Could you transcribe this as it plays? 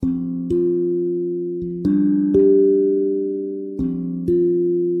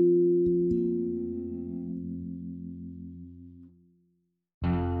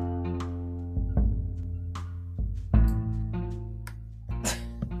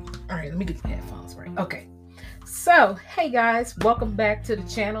All right, let me get the headphones right. Okay. So, hey guys, welcome back to the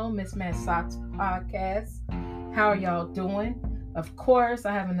channel, Miss Mad Socks Podcast. How are y'all doing? Of course,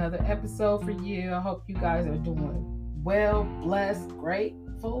 I have another episode for you. I hope you guys are doing well, blessed,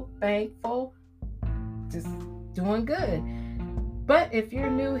 grateful, thankful, just doing good. But if you're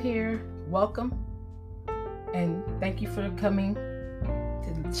new here, welcome and thank you for coming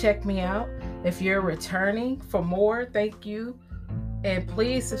to check me out. If you're returning for more, thank you. And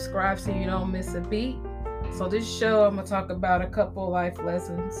please subscribe so you don't miss a beat. So this show, I'm going to talk about a couple life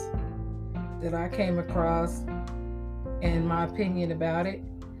lessons that I came across and my opinion about it.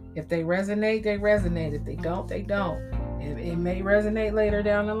 If they resonate, they resonate. If they don't, they don't. It may resonate later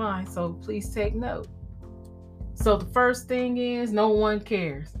down the line, so please take note. So the first thing is, no one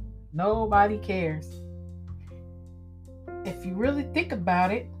cares. Nobody cares. If you really think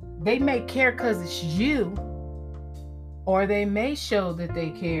about it, they may care because it's you, or they may show that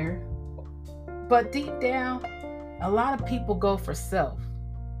they care, but deep down, a lot of people go for self.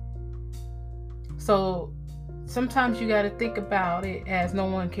 So sometimes you got to think about it as no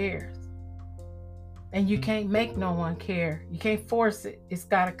one cares. And you can't make no one care. You can't force it. It's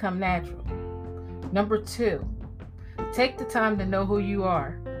got to come natural. Number 2, take the time to know who you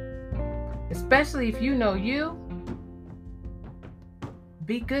are. Especially if you know you,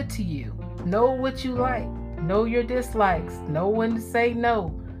 be good to you. Know what you like. Know your dislikes. Know when to say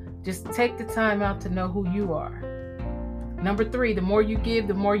no. Just take the time out to know who you are. Number 3, the more you give,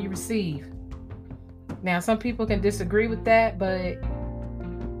 the more you receive. Now, some people can disagree with that, but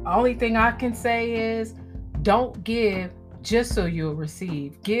the only thing I can say is don't give just so you'll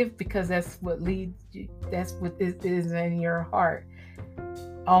receive. Give because that's what leads you. That's what is in your heart.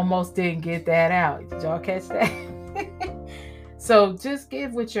 Almost didn't get that out. Did y'all catch that? So just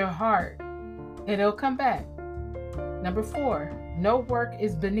give with your heart and it'll come back. Number 4, no work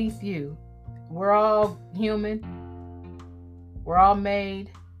is beneath you. We're all human. We're all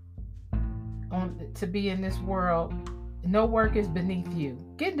made to be in this world. No work is beneath you.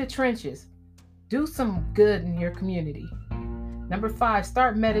 Get in the trenches. Do some good in your community. Number 5,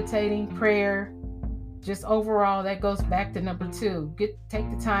 start meditating, prayer. Just overall, that goes back to number 2. Take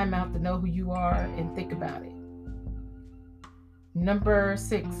the time out to know who you are and think about it. Number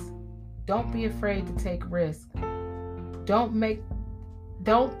 6, don't be afraid to take risks. Don't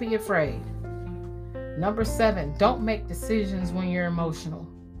be afraid. Number 7, don't make decisions when you're emotional.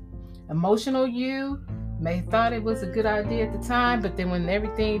 Emotional you may thought it was a good idea at the time, but then when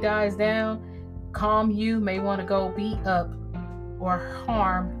everything dies down, calm you may want to go beat up or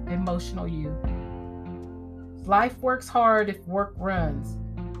harm emotional you. Life works hard if work runs.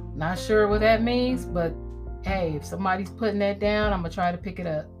 Not sure what that means, but hey, if somebody's putting that down, I'm going to try to pick it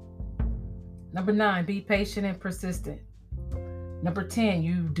up. Number 9, be patient and persistent. Number 10,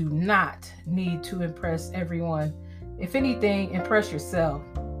 you do not need to impress everyone. If anything, impress yourself.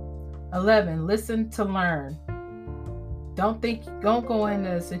 11, listen to learn. Don't go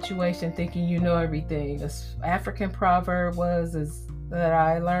into a situation thinking you know everything. This African proverb that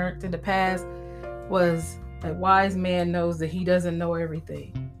I learned in the past was, a wise man knows that he doesn't know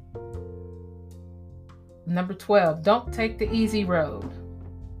everything. Number 12, don't take the easy road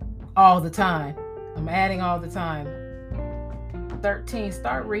all the time. I'm adding all the time. 13,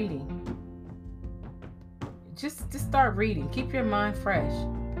 start reading. Just start reading. Keep your mind fresh.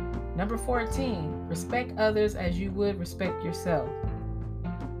 Number 14, respect others as you would respect yourself.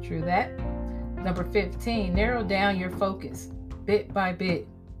 True that. Number 15, narrow down your focus bit by bit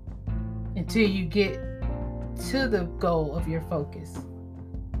until you get to the goal of your focus.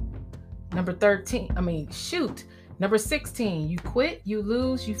 Number 16, you quit, you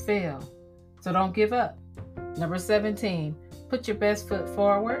lose, you fail. So don't give up. Number 17, put your best foot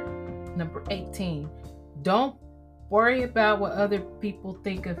forward. Number 18, don't worry about what other people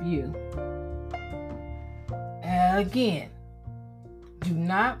think of you. Again, do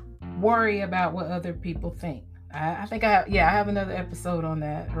not worry about what other people think. I think I have another episode on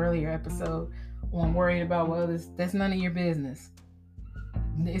that, earlier episode on worrying about what others. That's none of your business.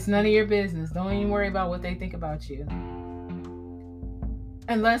 It's none of your business. Don't even worry about what they think about you.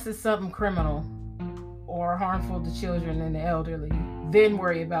 Unless it's something criminal or harmful to children and the elderly. Then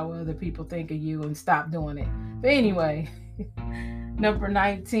worry about what other people think of you and stop doing it. But anyway, number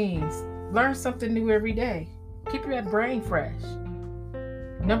 19, learn something new every day. Keep your brain fresh.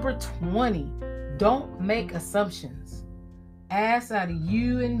 Number 20, don't make assumptions. Ask out of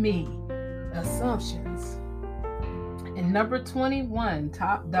you and me. Assumptions. And number 21,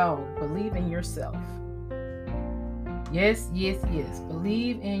 top dog, believe in yourself. Yes.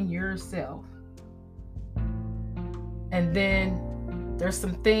 Believe in yourself. And then there's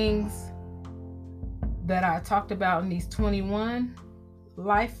some things that I talked about in these 21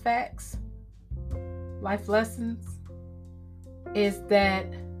 life facts, life lessons, is that,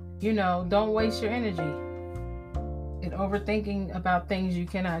 don't waste your energy in overthinking about things you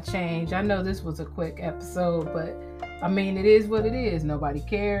cannot change. I know this was a quick episode, but it is what it is. Nobody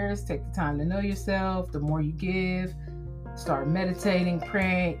cares. Take the time to know yourself. The more you give, start meditating,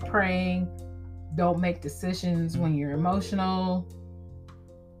 praying. Don't make decisions when you're emotional.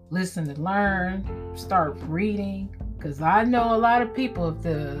 Listen and learn. Start reading. Because I know a lot of people, if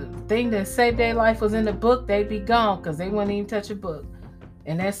the thing that saved their life was in the book, they'd be gone because they wouldn't even touch a book.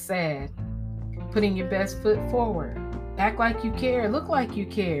 And that's sad. Putting your best foot forward. Act like you care. Look like you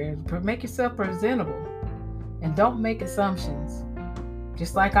care. Make yourself presentable. And don't make assumptions.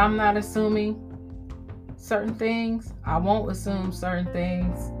 Just like I'm not assuming certain things, I won't assume certain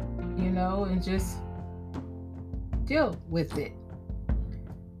things, and just deal with it.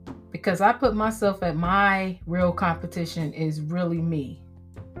 Because I put myself at my real competition is really me.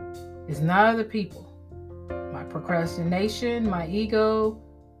 It's not other people. My procrastination, my ego.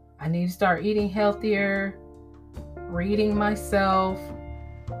 I need to start eating healthier, reading myself,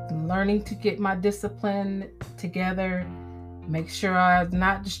 learning to get my discipline together, make sure I'm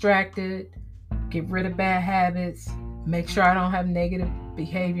not distracted, get rid of bad habits, make sure I don't have negative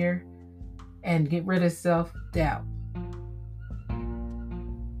behavior, and get rid of self-doubt.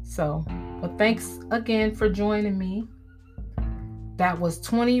 So, thanks again for joining me. That was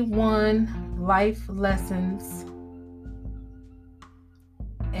 21 life lessons.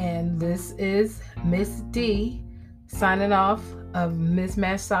 And this is Miss D signing off of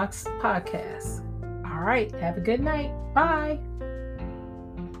Mismatched Socks Podcast. All right, have a good night. Bye.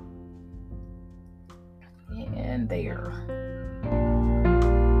 And there.